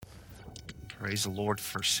Praise the Lord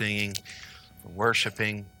for singing, for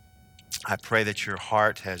worshiping. I pray that your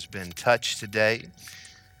heart has been touched today.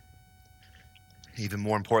 Even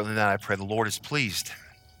more importantly than that, I pray the Lord is pleased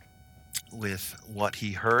with what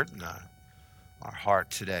he heard in our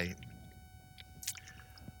heart today.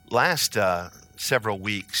 Last several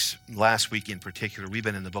weeks, last week in particular, we've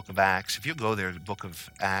been in the book of Acts. If you go there, the book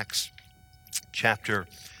of Acts, chapter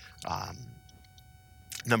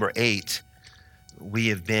number 8, we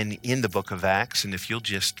have been in the book of Acts, and if you'll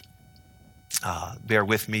just bear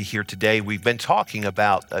with me here today, we've been talking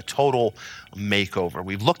about a total makeover.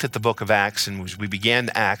 We've looked at the book of Acts, and as we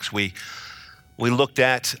began Acts, we looked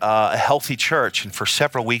at a healthy church, and for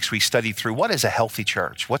several weeks we studied through what is a healthy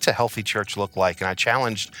church? What's a healthy church look like? And I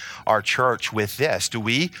challenged our church with this. Do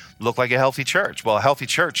we look like a healthy church? Well, a healthy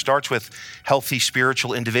church starts with healthy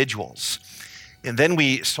spiritual individuals. And then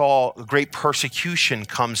we saw great persecution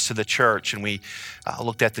comes to the church, and we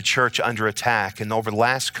looked at the church under attack. And over the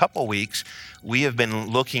last couple weeks, we have been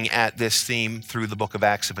looking at this theme through the book of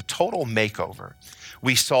Acts of a total makeover.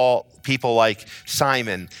 We saw people like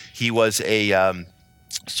Simon. He was a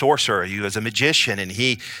sorcerer. He was a magician, and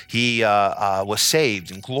he was saved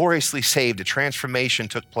and gloriously saved. A transformation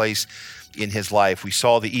took place in his life. We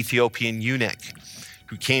saw the Ethiopian eunuch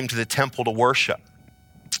who came to the temple to worship.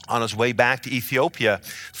 On his way back to Ethiopia,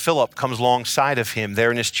 Philip comes alongside of him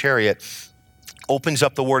there in his chariot, opens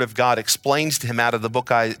up the Word of God, explains to him out of the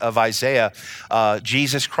book of Isaiah,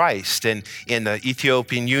 Jesus Christ. And the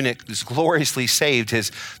Ethiopian eunuch is gloriously saved.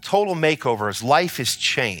 His total makeover, his life is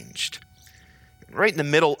changed. Right in the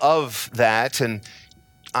middle of that, and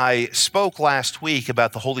I spoke last week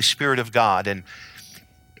about the Holy Spirit of God,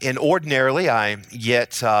 and ordinarily, I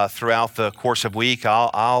get throughout the course of week,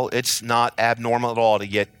 it's not abnormal at all to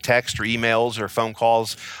get text or emails or phone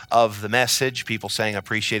calls of the message, people saying, I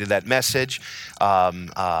appreciated that message.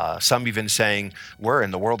 Some even saying, where in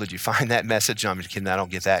the world did you find that message? No, I'm just kidding, I don't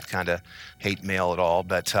get that kind of hate mail at all.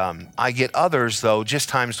 But I get others, though, just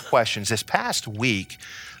times questions. This past week,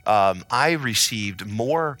 I received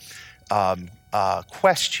more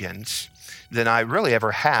questions than I really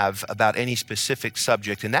ever have about any specific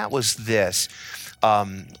subject, and that was this.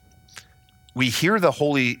 We hear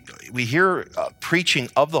preaching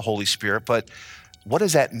of the Holy Spirit, but what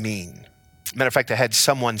does that mean? Matter of fact, I had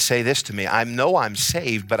someone say this to me. I know I'm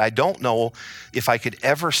saved, but I don't know if I could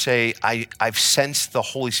ever say I've sensed the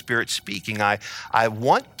Holy Spirit speaking. I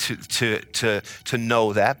want to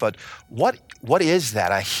know that, but what is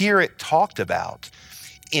that? I hear it talked about.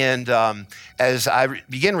 And as I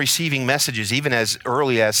began receiving messages, even as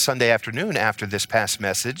early as Sunday afternoon after this past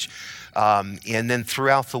message, and then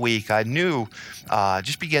throughout the week, I knew,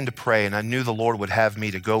 just began to pray, and I knew the Lord would have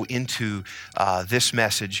me to go into this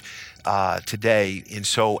message today. And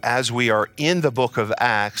so as we are in the book of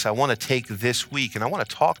Acts, I want to take this week, and I want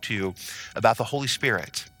to talk to you about the Holy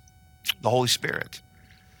Spirit. The Holy Spirit.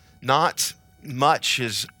 Not much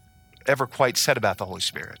is ever quite said about the Holy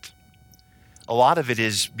Spirit. A lot of it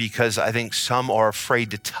is because I think some are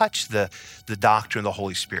afraid to touch the doctrine of the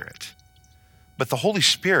Holy Spirit. But the Holy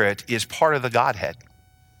Spirit is part of the Godhead.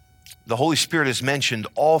 The Holy Spirit is mentioned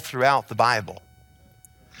all throughout the Bible.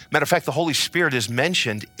 Matter of fact, the Holy Spirit is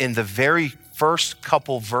mentioned in the very first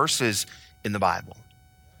couple verses in the Bible.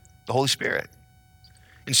 The Holy Spirit.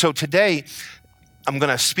 And so today, I'm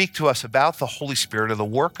going to speak to us about the Holy Spirit, or the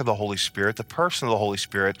work of the Holy Spirit, the person of the Holy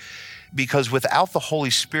Spirit, because without the Holy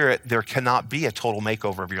Spirit, there cannot be a total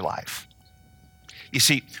makeover of your life. You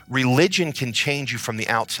see, religion can change you from the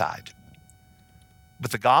outside,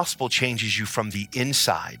 but the gospel changes you from the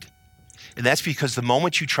inside. And that's because the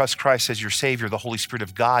moment you trust Christ as your Savior, the Holy Spirit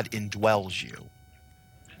of God indwells you.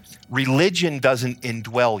 Religion doesn't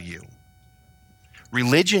indwell you.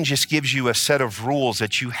 Religion just gives you a set of rules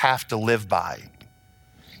that you have to live by.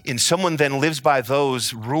 And someone then lives by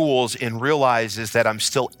those rules and realizes that I'm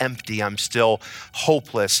still empty, I'm still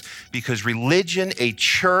hopeless, because religion, a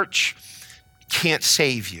church, can't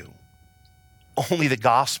save you. Only the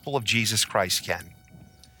gospel of Jesus Christ can.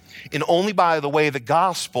 And only by the way of the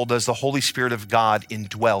gospel does the Holy Spirit of God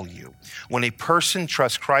indwell you. When a person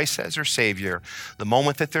trusts Christ as their Savior, the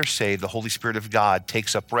moment that they're saved, the Holy Spirit of God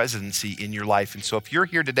takes up residency in your life. And so if you're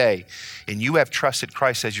here today and you have trusted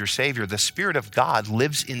Christ as your Savior, the Spirit of God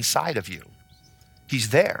lives inside of you.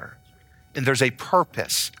 He's there. And there's a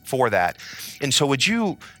purpose for that. And so would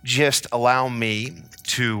you just allow me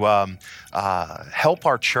to help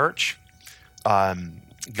our church,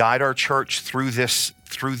 guide our church through this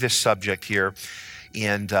subject here,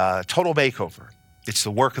 and total makeover. It's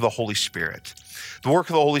the work of the Holy Spirit. The work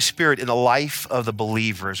of the Holy Spirit in the life of the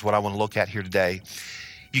believer is what I want to look at here today.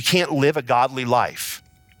 You can't live a godly life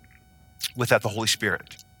without the Holy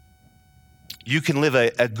Spirit. You can live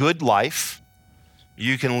a good life.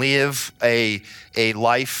 You can live a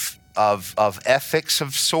life of ethics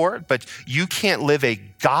of sort, but you can't live a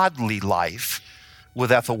godly life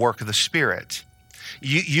without the work of the Spirit.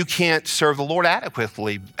 You can't serve the Lord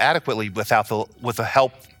adequately with the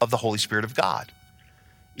help of the Holy Spirit of God.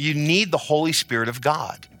 You need the Holy Spirit of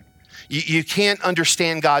God. You can't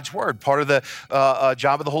understand God's word. Part of the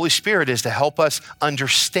job of the Holy Spirit is to help us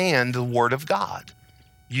understand the word of God.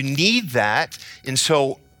 You need that. And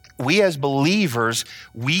so we as believers,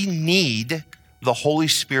 we need the Holy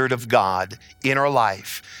Spirit of God in our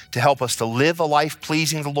life to help us to live a life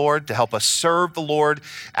pleasing the Lord, to help us serve the Lord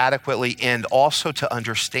adequately, and also to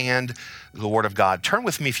understand the word of God. Turn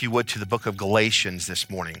with me, if you would, to the book of Galatians this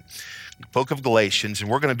morning. Book of Galatians, and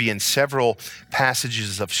we're going to be in several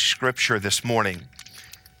passages of scripture this morning.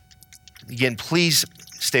 Again, please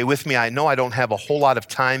stay with me. I know I don't have a whole lot of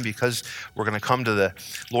time because we're going to come to the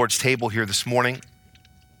Lord's table here this morning.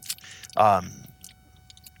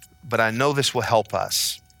 But I know this will help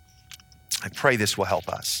us. I pray this will help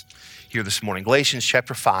us here this morning. Galatians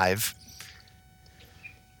chapter 5.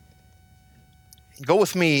 Go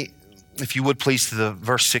with me, if you would please, to the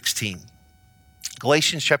verse 16.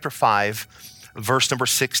 Galatians chapter 5, verse number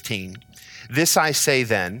 16. This I say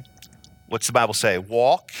then, what's the Bible say?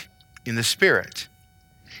 Walk in the Spirit,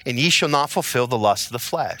 and ye shall not fulfill the lust of the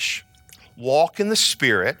flesh. Walk in the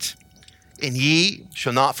Spirit, and ye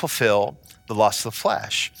shall not fulfill the lust of the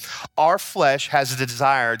flesh. Our flesh has a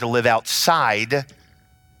desire to live outside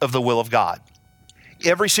of the will of God.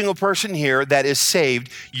 Every single person here that is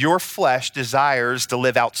saved, your flesh desires to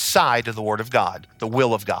live outside of the word of God, the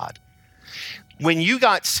will of God. When you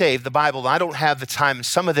got saved, the Bible, and I don't have the time,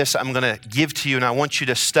 some of this I'm going to give to you, and I want you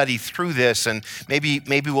to study through this, and maybe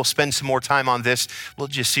we'll spend some more time on this. We'll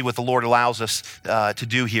just see what the Lord allows us to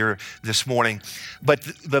do here this morning. But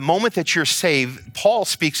the moment that you're saved, Paul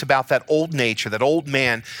speaks about that old nature, that old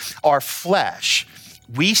man, our flesh.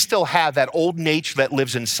 We still have that old nature that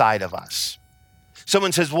lives inside of us.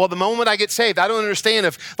 Someone says, well, the moment I get saved, I don't understand.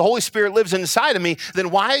 If the Holy Spirit lives inside of me, then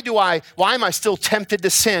why am I still tempted to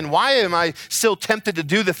sin? Why am I still tempted to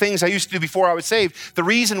do the things I used to do before I was saved? The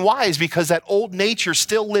reason why is because that old nature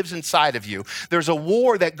still lives inside of you. There's a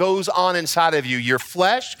war that goes on inside of you, your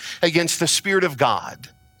flesh against the Spirit of God.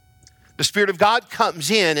 The Spirit of God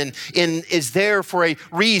comes in and is there for a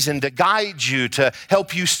reason, to guide you, to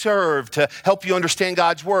help you serve, to help you understand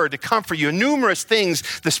God's word, to comfort you. Numerous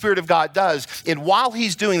things the Spirit of God does. And while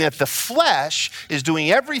he's doing that, the flesh is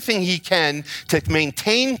doing everything he can to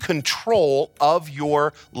maintain control of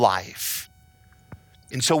your life.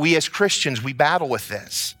 And so we as Christians, we battle with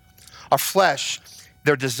this. Our flesh,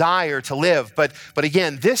 their desire to live. But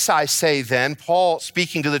again, this I say then, Paul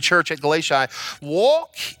speaking to the church at Galatia,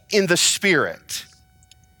 walk in the Spirit,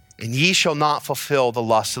 and ye shall not fulfill the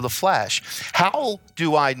lust of the flesh. How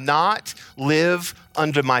do I not live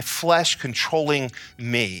under my flesh controlling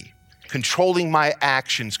me, controlling my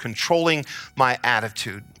actions, controlling my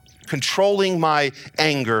attitude, controlling my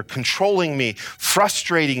anger, controlling me,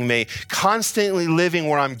 frustrating me, constantly living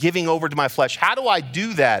where I'm giving over to my flesh? How do I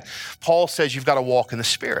do that? Paul says you've got to walk in the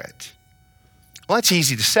Spirit. Well, that's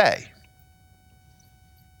easy to say.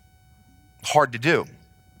 Hard to do.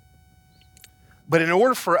 But in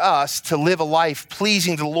order for us to live a life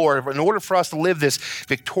pleasing to the Lord, in order for us to live this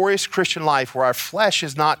victorious Christian life where our flesh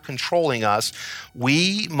is not controlling us,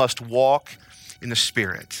 we must walk in the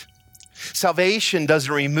Spirit. Salvation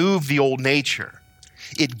doesn't remove the old nature.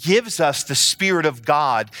 It gives us the Spirit of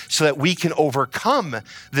God so that we can overcome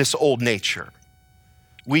this old nature.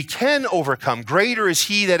 We can overcome. Greater is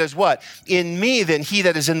he that is what? In me than he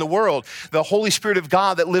that is in the world. The Holy Spirit of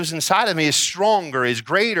God that lives inside of me is stronger, is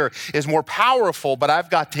greater, is more powerful, but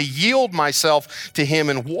I've got to yield myself to him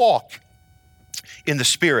and walk in the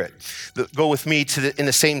Spirit. Go with me in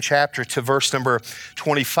the same chapter to verse number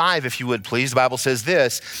 25, if you would please. The Bible says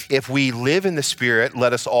this: if we live in the Spirit,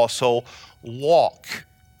 let us also walk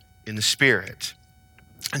in the Spirit.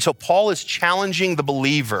 And so Paul is challenging the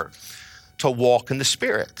believer to walk in the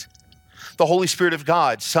Spirit. The Holy Spirit of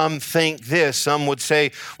God. Some think this. Some would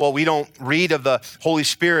say, well, we don't read of the Holy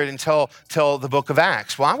Spirit until the book of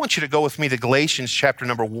Acts. Well, I want you to go with me to Genesis chapter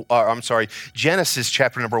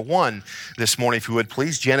number 1 this morning, if you would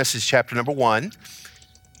please. Genesis chapter number 1.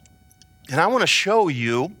 And I want to show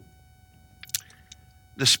you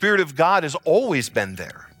the Spirit of God has always been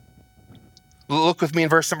there. Look with me in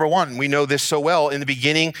verse number 1. We know this so well. In the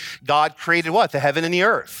beginning, God created what? The heaven and the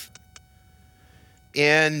earth.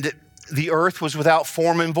 And the earth was without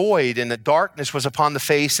form and void, and the darkness was upon the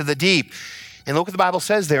face of the deep. And look what the Bible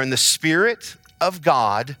says there. And the Spirit of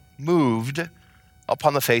God moved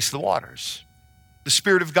upon the face of the waters. The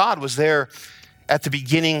Spirit of God was there at the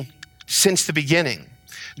beginning, since the beginning.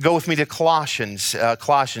 Go with me to Colossians.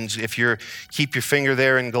 Colossians, if you keep your finger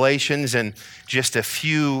there in Galatians, and just a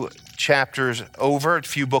few chapters over, a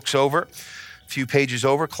few books over, a few pages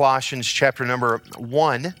over, Colossians chapter number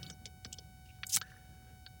 1,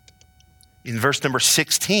 in verse number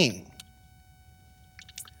 16.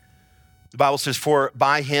 The Bible says, "For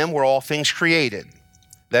by him were all things created,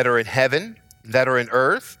 that are in heaven, that are in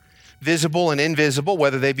earth, visible and invisible,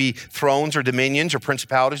 whether they be thrones or dominions or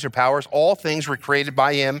principalities or powers, all things were created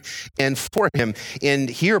by him and for him." And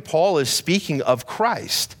here Paul is speaking of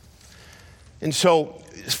Christ. And so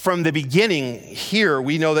from the beginning here,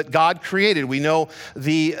 we know that God created. We know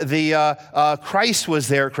Christ was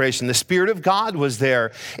there at creation. The Spirit of God was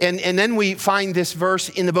there. And then we find this verse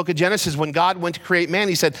in the book of Genesis when God went to create man.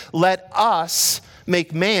 He said, "Let us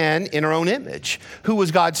make man in our own image." Who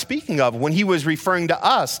was God speaking of when he was referring to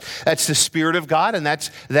us? That's the Spirit of God, and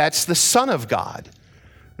that's the Son of God.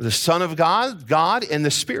 The Son of God, God, and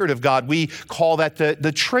the Spirit of God. We call that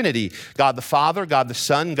the Trinity. God the Father, God the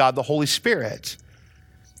Son, God the Holy Spirit.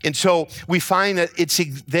 And so we find that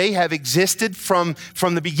they have existed from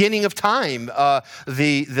the beginning of time.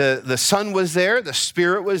 The Son was there, the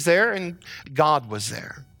Spirit was there, and God was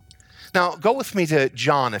there. Now, go with me to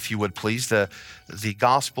John, if you would, please, the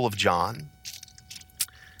Gospel of John.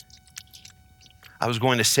 I was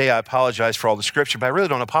going to say I apologize for all the scripture, but I really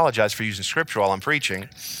don't apologize for using scripture while I'm preaching.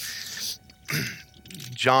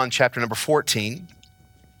 John chapter number 14,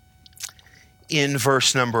 in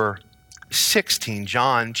verse number 16.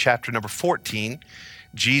 John chapter number 14,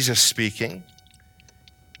 Jesus speaking.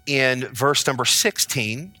 In verse number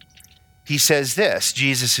 16, he says this,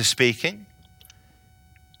 Jesus is speaking,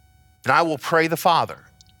 "And I will pray the Father,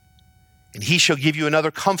 and he shall give you another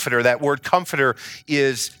comforter." That word comforter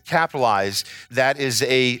is capitalized. That is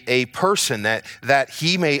a person that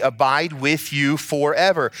he may abide with you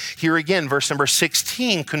forever. Here again, verse number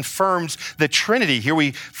 16 confirms the Trinity. Here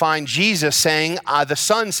we find Jesus saying, the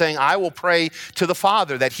Son saying, "I will pray to the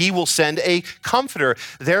Father that he will send a comforter."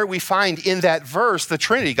 There we find in that verse the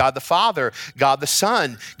Trinity, God the Father, God the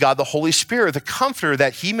Son, God the Holy Spirit, the comforter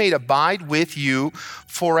that he may abide with you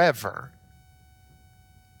forever.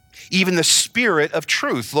 Even the Spirit of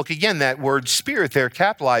truth. Look again, that word Spirit there,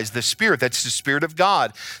 capitalized. The Spirit, that's the Spirit of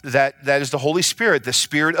God. That is the Holy Spirit, the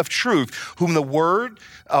Spirit of truth, whom the world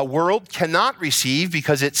cannot receive,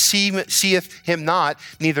 because it seeth him not,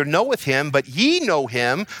 neither knoweth him, but ye know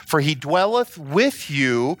him, for he dwelleth with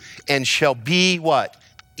you and shall be what?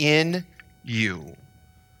 In you.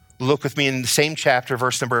 Look with me in the same chapter,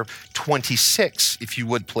 verse number 26, if you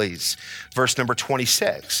would please. Verse number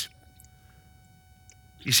 26.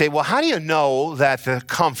 You say, well, how do you know that the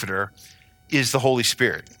Comforter is the Holy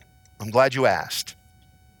Spirit? I'm glad you asked.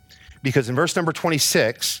 Because in verse number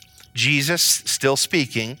 26, Jesus, still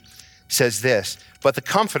speaking, says this, "But the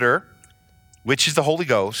Comforter, which is the Holy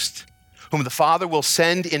Ghost, whom the Father will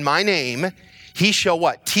send in my name, he shall"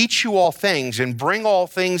 what? "Teach you all things and bring all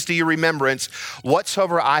things to your remembrance,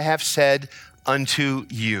 whatsoever I have said unto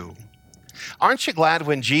you." Aren't you glad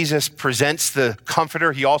when Jesus presents the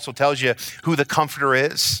Comforter, he also tells you who the Comforter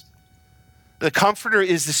is? The Comforter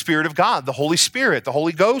is the Spirit of God, the Holy Spirit, the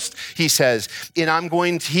Holy Ghost, he says,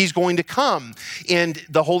 and he's going to come. And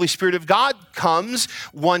the Holy Spirit of God comes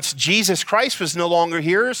once Jesus Christ was no longer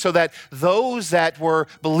here, so that those that were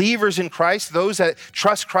believers in Christ, those that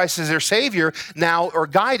trust Christ as their Savior, now are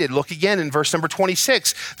guided. Look again in verse number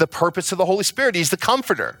 26, the purpose of the Holy Spirit. He's the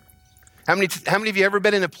Comforter. How many of you ever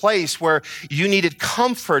been in a place where you needed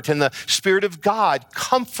comfort and the Spirit of God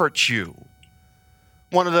comforts you?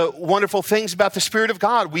 One of the wonderful things about the Spirit of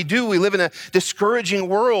God, we live in a discouraging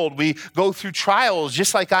world. We go through trials,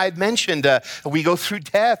 just like I had mentioned. We go through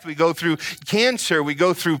death, we go through cancer, we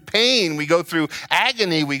go through pain, we go through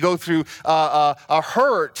agony, we go through a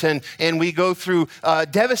hurt, and we go through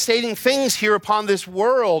devastating things here upon this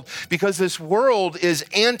world, because this world is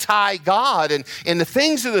anti-God, and the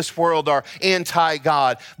things of this world are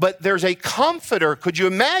anti-God. But there's a comforter. Could you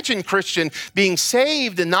imagine, Christian, being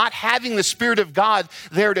saved and not having the Spirit of God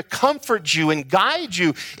there to comfort you and guide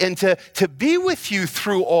you and to be with you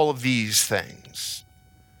through all of these things?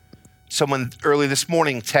 Someone early this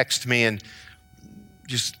morning texted me and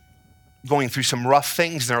just going through some rough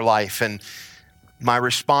things in their life, and my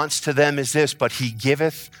response to them is this: "But he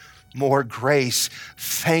giveth more grace."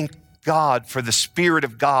 Thank God for the Spirit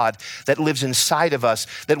of God that lives inside of us,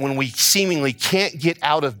 that when we seemingly can't get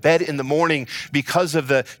out of bed in the morning because of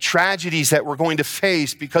the tragedies that we're going to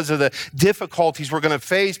face, because of the difficulties we're going to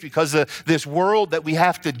face, because of this world that we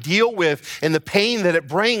have to deal with and the pain that it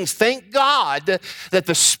brings, thank God that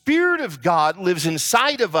the Spirit of God lives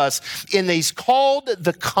inside of us, and He's called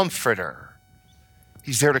the Comforter.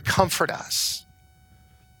 He's there to comfort us.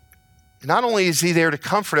 Not only is He there to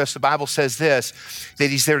comfort us, the Bible says this, that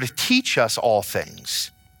He's there to teach us all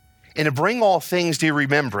things and to bring all things to your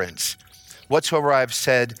remembrance, whatsoever I've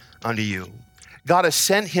said unto you. God has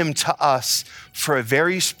sent Him to us for a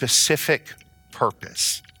very specific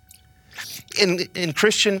purpose. In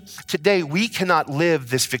Christian, today, we cannot live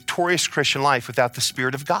this victorious Christian life without the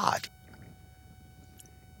Spirit of God.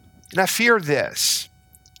 And I fear this.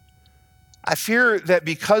 I fear that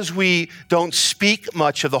because we don't speak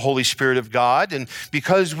much of the Holy Spirit of God, and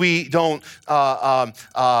because we don't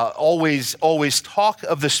always talk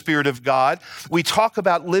of the Spirit of God, we talk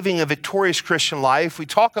about living a victorious Christian life. We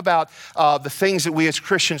talk about the things that we as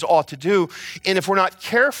Christians ought to do. And if we're not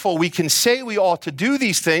careful, we can say we ought to do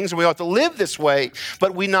these things and we ought to live this way,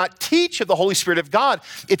 but we not teach of the Holy Spirit of God.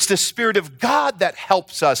 It's the Spirit of God that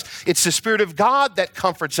helps us. It's the Spirit of God that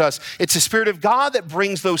comforts us. It's the Spirit of God that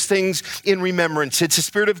brings those things in remembrance. It's the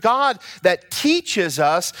Spirit of God that teaches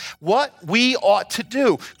us what we ought to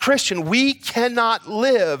do. Christian, we cannot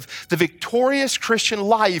live the victorious Christian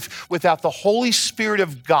life without the Holy Spirit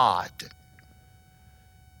of God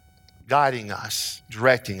guiding us,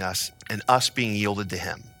 directing us, and us being yielded to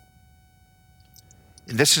Him.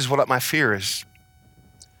 And this is what my fear is.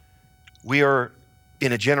 We are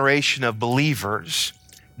in a generation of believers.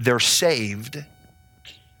 They're saved,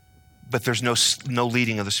 but there's no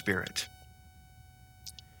leading of the Spirit.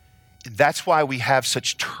 And that's why we have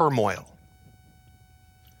such turmoil.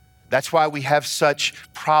 That's why we have such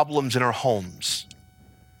problems in our homes.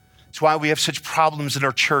 That's why we have such problems in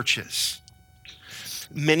our churches.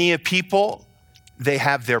 Many people, they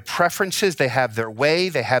have their preferences, they have their way,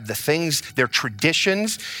 they have the things, their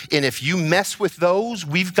traditions, and if you mess with those,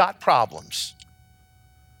 we've got problems.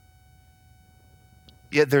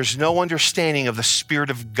 Yet there's no understanding of the Spirit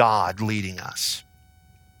of God leading us.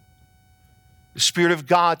 The Spirit of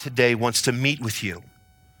God today wants to meet with you.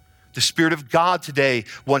 The Spirit of God today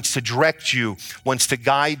wants to direct you, wants to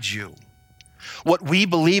guide you. What we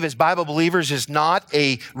believe as Bible believers is not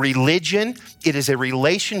a religion. It is a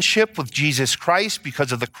relationship with Jesus Christ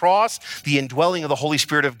because of the cross, the indwelling of the Holy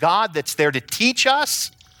Spirit of God that's there to teach us,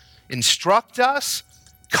 instruct us,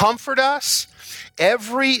 comfort us.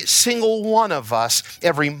 Every single one of us,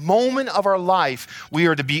 every moment of our life, we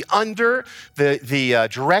are to be under the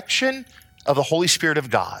direction of the Holy Spirit of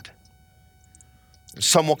God.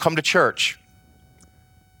 Some will come to church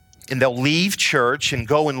and they'll leave church and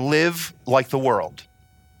go and live like the world.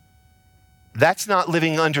 That's not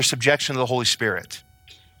living under subjection to the Holy Spirit.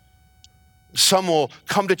 Some will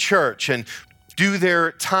come to church and do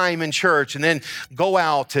their time in church and then go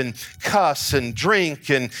out and cuss and drink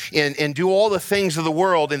and do all the things of the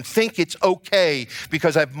world and think it's okay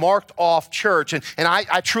because I've marked off church. And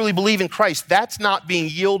I truly believe in Christ. That's not being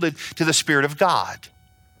yielded to the Spirit of God.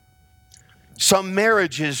 Some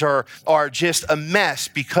marriages are just a mess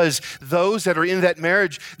because those that are in that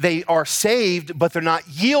marriage, they are saved, but they're not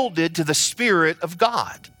yielded to the Spirit of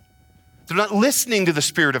God. They're not listening to the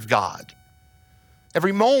Spirit of God.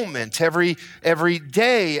 Every moment, every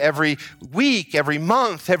day, every week, every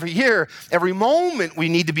month, every year, every moment, we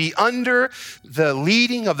need to be under the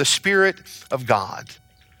leading of the Spirit of God.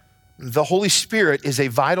 The Holy Spirit is a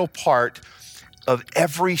vital part of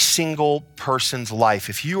every single person's life.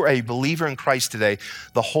 If you are a believer in Christ today,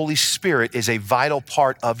 the Holy Spirit is a vital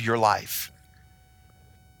part of your life.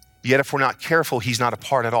 Yet if we're not careful, He's not a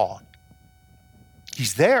part at all.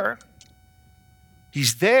 He's there.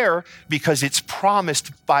 He's there because it's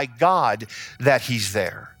promised by God that He's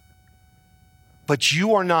there. But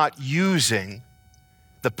you are not using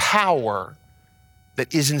the power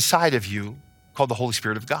that is inside of you called the Holy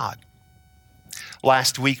Spirit of God.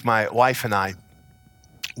 Last week, my wife and I,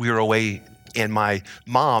 we were away and my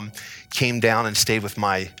mom came down and stayed with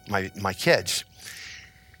my kids.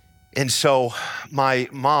 And so my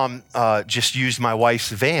mom just used my wife's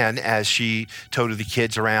van as she toted the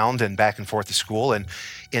kids around and back and forth to school.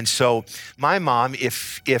 And so my mom,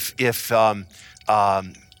 if down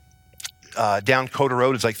Coda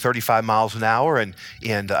Road is like 35 miles an hour, and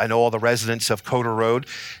I know all the residents of Coda Road,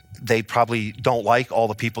 they probably don't like all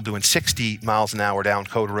the people doing 60 miles an hour down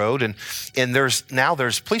Coda Road. And there's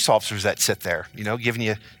police officers that sit there, giving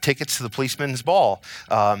you tickets to the policeman's ball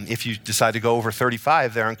if you decide to go over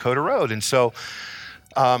 35 there on Coda Road. And so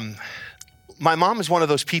My mom is one of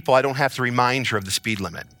those people I don't have to remind her of the speed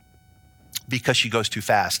limit because she goes too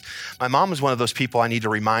fast. My mom is one of those people I need to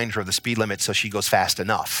remind her of the speed limit so she goes fast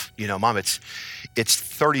enough. You know, Mom, it's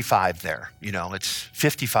 35 there. You know, it's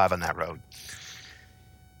 55 on that road.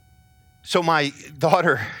 So my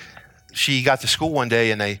daughter, she got to school one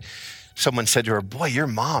day and someone said to her, "Boy, your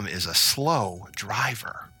mom is a slow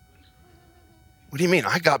driver." "What do you mean?"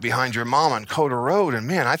 "I got behind your mom on Coda Road, and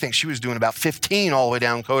man, I think she was doing about 15 all the way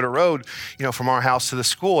down Coda Road, you know, from our house to the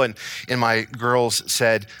school." And my girls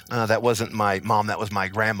said, "That wasn't my mom, that was my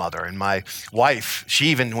grandmother." And my wife,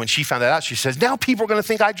 when she found that out, she says, "Now people are going to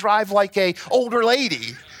think I drive like a older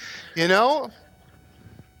lady," you know?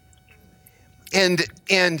 And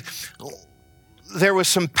there was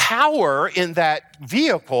some power in that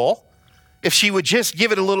vehicle if she would just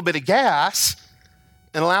give it a little bit of gas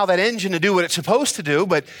and allow that engine to do what it's supposed to do,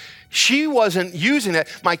 but she wasn't using it.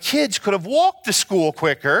 My kids could have walked to school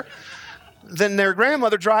quicker than their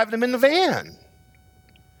grandmother driving them in the van.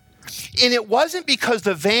 And it wasn't because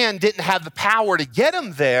the van didn't have the power to get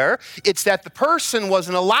them there. It's that the person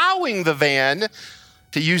wasn't allowing the van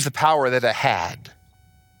to use the power that it had.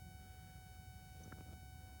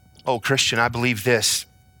 Oh, Christian, I believe this.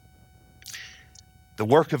 The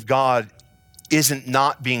work of God isn't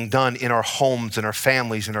not being done in our homes, in our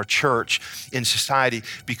families, in our church, in society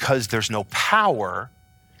because there's no power.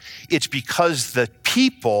 It's because the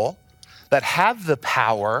people that have the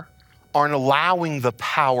power aren't allowing the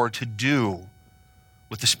power to do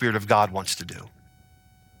what the Spirit of God wants to do.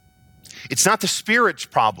 It's not the Spirit's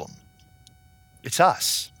problem. It's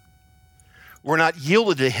us. We're not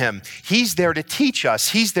yielded to him. He's there to teach us.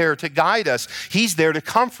 He's there to guide us. He's there to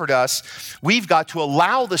comfort us. We've got to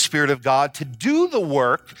allow the Spirit of God to do the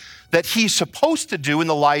work that he's supposed to do in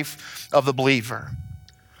the life of the believer.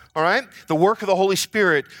 All right? The work of the Holy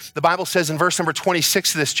Spirit, the Bible says in verse number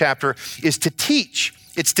 26 of this chapter, is to teach.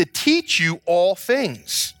 It's to teach you all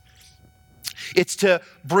things. It's to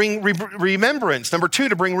bring remembrance. Number 2,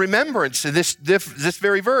 to bring remembrance to this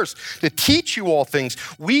very verse, to teach you all things.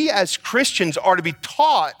 We as Christians are to be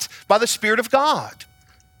taught by the Spirit of God.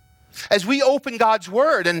 As we open God's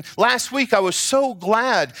Word, and last week I was so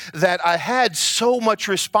glad that I had so much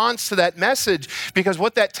response to that message, because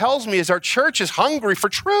what that tells me is our church is hungry for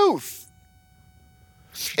truth.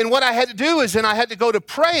 And what I had to do is then I had to go to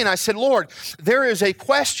pray, and I said, "Lord, there is a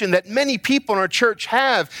question that many people in our church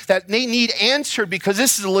have that they need answered because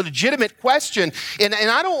this is a legitimate question. And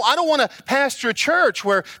I don't want to pastor a church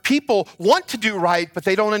where people want to do right, but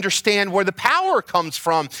they don't understand where the power comes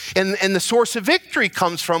from and the source of victory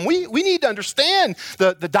comes from. We need to understand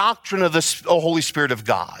the doctrine of the Holy Spirit of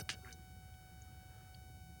God."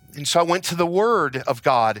 And so I went to the Word of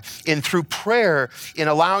God, and through prayer, in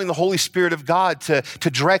allowing the Holy Spirit of God to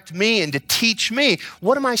direct me and to teach me,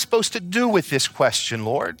 what am I supposed to do with this question,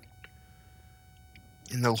 Lord?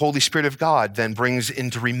 And the Holy Spirit of God then brings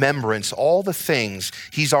into remembrance all the things.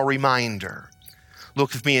 He's our reminder.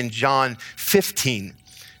 Look with me in John 15,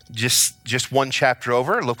 just one chapter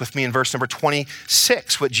over. Look with me in verse number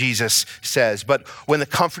 26, what Jesus says. "But when the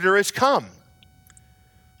Comforter is come,"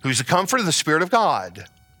 who's the Comforter? The Spirit of God,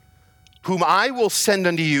 "whom I will send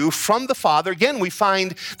unto you from the Father." Again, we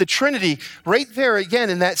find the Trinity right there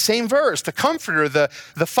again in that same verse. The Comforter,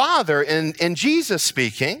 the Father, and Jesus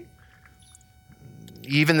speaking.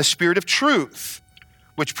 "Even the Spirit of truth,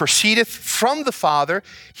 which proceedeth from the Father,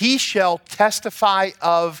 he shall testify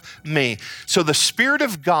of me." So the Spirit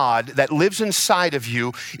of God that lives inside of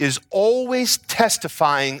you is always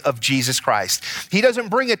testifying of Jesus Christ. He doesn't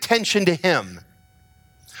bring attention to him.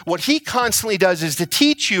 What he constantly does is to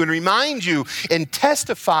teach you and remind you and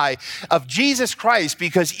testify of Jesus Christ,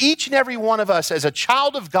 because each and every one of us as a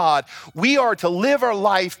child of God, we are to live our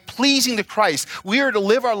life pleasing to Christ. We are to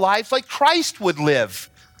live our life like Christ would live.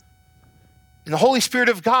 And the Holy Spirit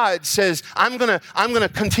of God says, I'm gonna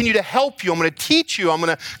continue to help you. I'm gonna teach you. I'm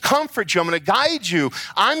gonna comfort you. I'm gonna guide you.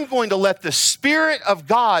 I'm going to let the Spirit of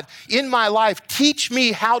God in my life teach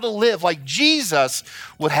me how to live like Jesus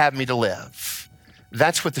would have me to live.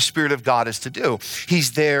 That's what the Spirit of God is to do.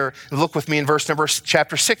 He's there. Look with me in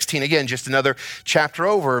chapter 16. Again, just another chapter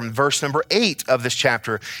over, in verse number 8 of this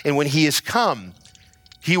chapter. "And when he is come,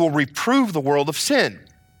 he will reprove the world of sin."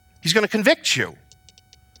 He's going to convict you.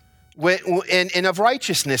 And of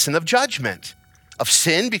righteousness and of judgment. Of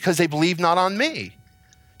sin, because they believe not on me.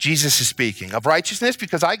 Jesus is speaking. Of righteousness,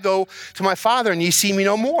 because I go to my Father and ye see me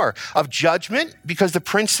no more. Of judgment, because the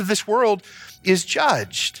prince of this world is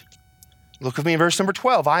judged. Look with me in verse number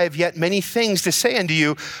 12. "I have yet many things to say unto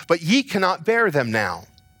you, but ye cannot bear them now."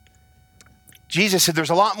 Jesus said, there's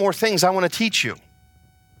a lot more things I want to teach you.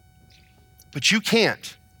 but you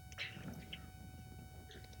can't.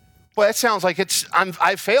 Well, that sounds like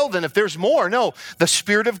I failed, and if there's more. No, the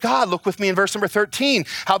Spirit of God, look with me in verse number 13.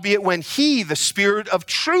 Howbeit when he, the Spirit of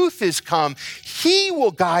truth, is come, he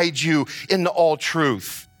will guide you into all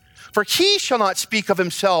truth. For he shall not speak of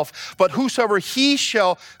himself, but whosoever he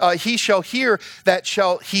shall hear, that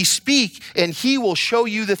shall he speak, and he will show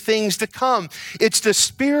you the things to come. It's the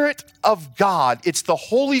Spirit of God. It's the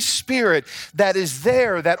Holy Spirit that is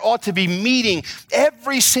there, that ought to be meeting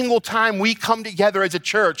every single time we come together as a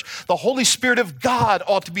church. The Holy Spirit of God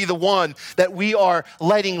ought to be the one that we are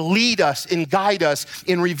letting lead us and guide us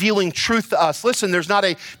in revealing truth to us. Listen, there's not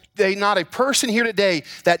a person here today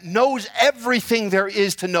that knows everything there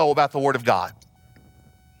is to know about the Word of God.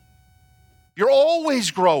 You're always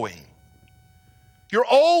growing. You're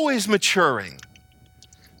always maturing.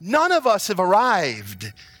 None of us have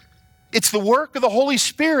arrived. It's the work of the Holy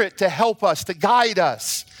Spirit to help us, to guide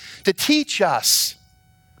us, to teach us.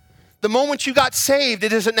 The moment you got saved,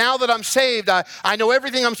 it isn't now that I'm saved, I know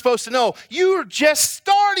everything I'm supposed to know. You're just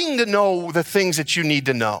starting to know the things that you need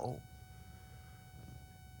to know.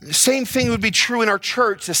 The same thing would be true in our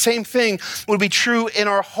church. The same thing would be true in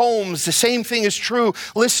our homes. The same thing is true.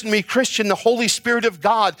 Listen to me, Christian. The Holy Spirit of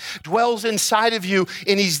God dwells inside of you,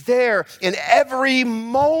 and he's there in every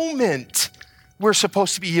moment we're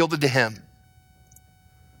supposed to be yielded to him.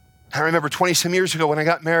 I remember 20-some years ago when I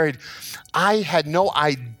got married, I had no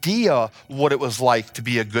idea what it was like to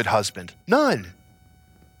be a good husband. None.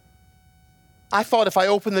 I thought if I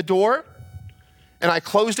opened the door and I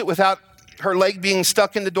closed it without her leg being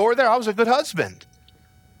stuck in the door there, I was a good husband.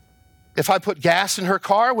 If I put gas in her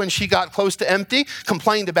car when she got close to empty,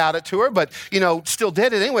 complained about it to her, but, still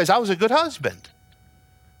did it anyways, I was a good husband.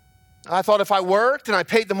 I thought if I worked and I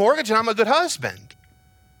paid the mortgage, and I'm a good husband.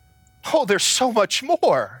 Oh, there's so much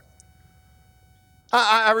more.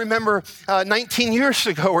 I remember 19 years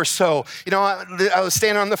ago or so, I was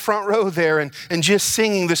standing on the front row there and just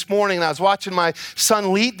singing this morning. And I was watching my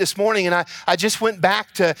son lead this morning, and I just went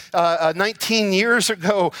back to 19 years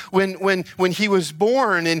ago when he was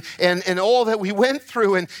born and all that we went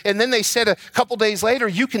through. And then they said a couple days later,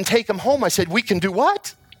 you can take him home. I said, we can do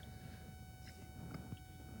what?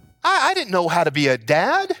 I didn't know how to be a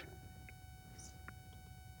dad.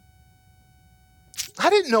 I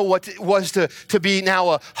didn't know what it was to be now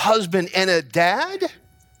a husband and a dad.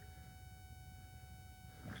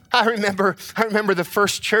 I remember the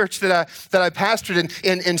first church that I pastored,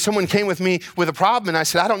 and someone came with me with a problem, and I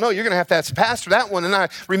said, I don't know, you're going to have to ask the pastor that one. And I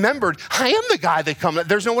remembered, I am the guy that comes.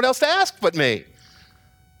 There's no one else to ask but me.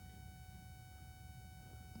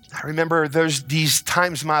 I remember there's these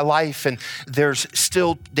times in my life, and there's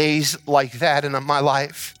still days like that in my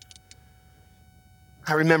life.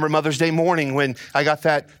 I remember Mother's Day morning when I got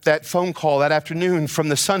that phone call that afternoon from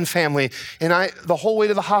the Sun family, and the whole way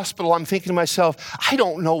to the hospital, I'm thinking to myself, I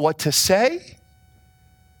don't know what to say.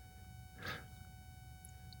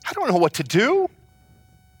 I don't know what to do.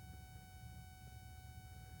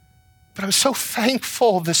 But I'm so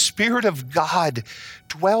thankful the Spirit of God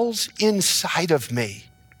dwells inside of me,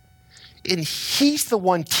 and he's the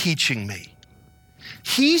one teaching me.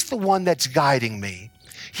 He's the one that's guiding me.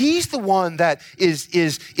 He's the one that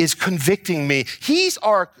is convicting me. He's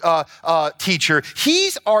our teacher.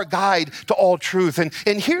 He's our guide to all truth.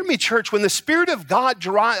 And hear me, church, when the Spirit of God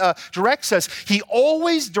directs us, he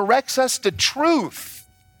always directs us to truth.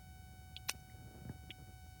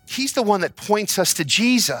 He's the one that points us to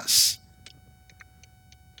Jesus.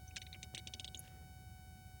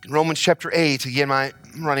 In Romans chapter 8, again, I'm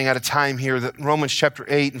running out of time here. Romans chapter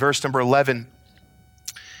 8 and verse number 11.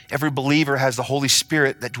 Every believer has the Holy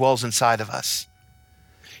Spirit that dwells inside of us.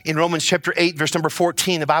 In Romans chapter 8, verse number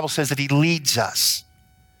 14, the Bible says that he leads us.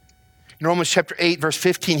 In Romans chapter 8, verse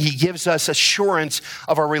 15, he gives us assurance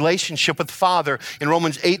of our relationship with the Father. In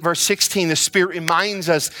Romans 8, verse 16, the Spirit reminds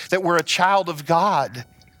us that we're a child of God.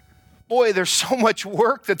 Boy, there's so much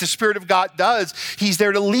work that the Spirit of God does. He's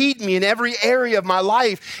there to lead me in every area of my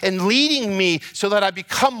life and leading me so that I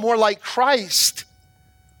become more like Christ.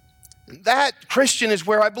 That, Christian, is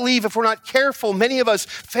where I believe if we're not careful, many of us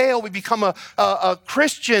fail. We become a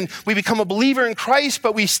Christian, we become a believer in Christ,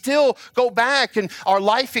 but we still go back and our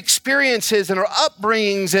life experiences and our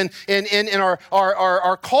upbringings and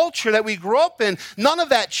our culture that we grew up in, none of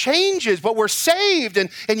that changes, but we're saved. And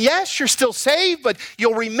yes, you're still saved, but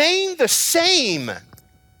you'll remain the same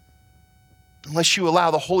unless you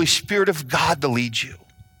allow the Holy Spirit of God to lead you.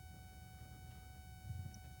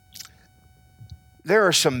 There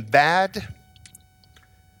are some bad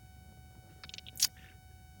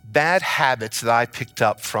habits that I picked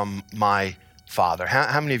up from my father.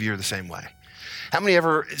 How many of you are the same way? How many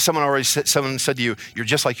someone said to you, you're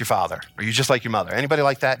just like your father, or you're just like your mother? Anybody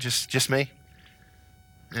like that? Just me?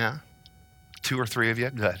 Yeah. 2 or 3 of you?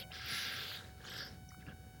 Good.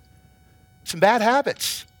 Some bad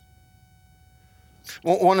habits.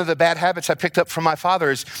 One of the bad habits I picked up from my father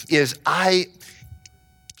is I,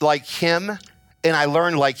 like him, and I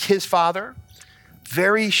learned like his father,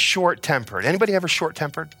 very short-tempered. Anybody ever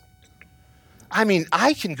short-tempered? I mean,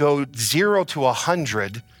 I can go 0 to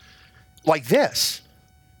 100 like this.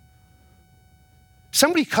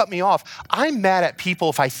 Somebody cut me off. I'm mad at people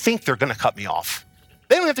if I think they're going to cut me off.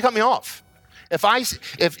 They don't have to cut me off. If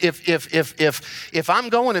I'm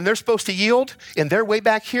going and they're supposed to yield and they're way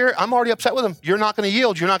back here, I'm already upset with them. You're not going to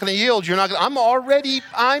yield. You're not going to yield.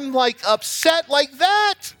 I'm like upset like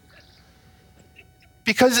that.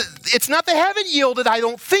 Because it's not they haven't yielded. I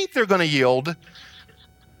don't think they're going to yield.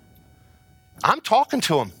 I'm talking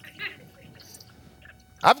to them.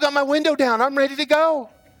 I've got my window down. I'm ready to go.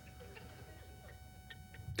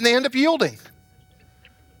 And they end up yielding.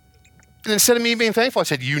 And instead of me being thankful, I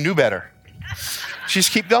said, you knew better.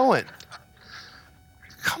 Just keep going.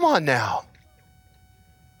 Come on now.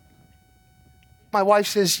 My wife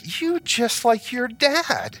says, you just like your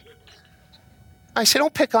dad. I said,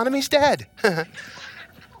 don't pick on him, he's dead.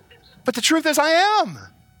 But the truth is I am.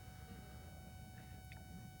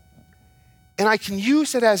 And I can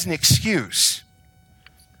use it as an excuse.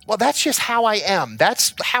 Well, that's just how I am.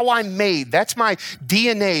 That's how I'm made. That's my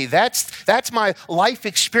DNA. That's my life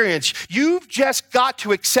experience. You've just got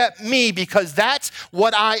to accept me because that's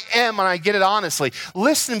what I am, and I get it honestly.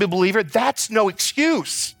 Listen to me, believer, that's no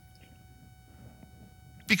excuse.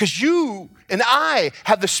 Because you and I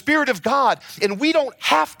have the Spirit of God, and we don't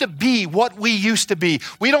have to be what we used to be.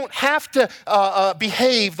 We don't have to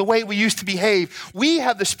behave the way we used to behave. We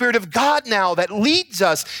have the Spirit of God now that leads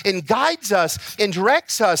us and guides us and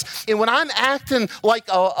directs us. And when I'm acting like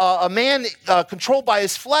a man controlled by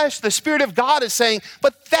his flesh, the Spirit of God is saying,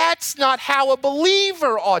 but that's not how a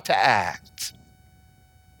believer ought to act.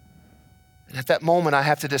 And at that moment, I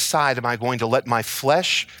have to decide, am I going to let my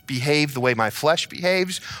flesh behave the way my flesh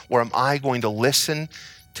behaves, or am I going to listen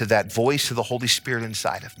to that voice of the Holy Spirit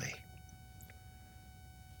inside of me?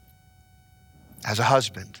 As a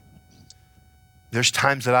husband, there's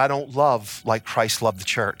times that I don't love like Christ loved the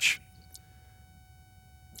church.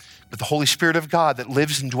 But the Holy Spirit of God that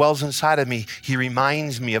lives and dwells inside of me, he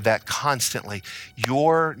reminds me of that constantly.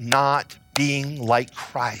 You're not being like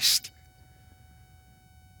Christ.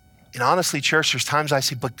 And honestly, church, there's times I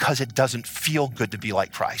say, because it doesn't feel good to be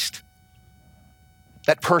like Christ.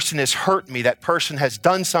 That person has hurt me. That person has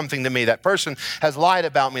done something to me. That person has lied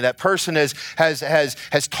about me. That person has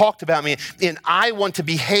talked about me. And I want to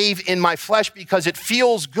behave in my flesh because it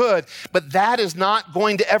feels good. But that is not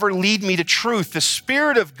going to ever lead me to truth. The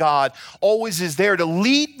Spirit of God always is there to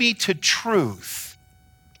lead me to truth.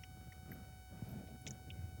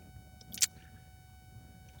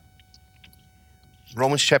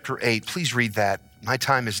 Romans chapter 8, please read that. My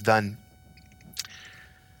time is done.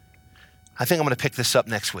 I think I'm going to pick this up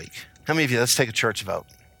next week. How many of you, let's take a church vote.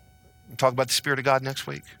 We'll talk about the Spirit of God next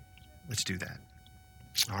week. Let's do that.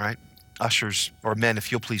 All right. Ushers or men,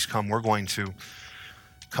 if you'll please come. We're going to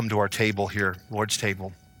come to our table here, Lord's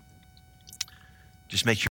table. Just make your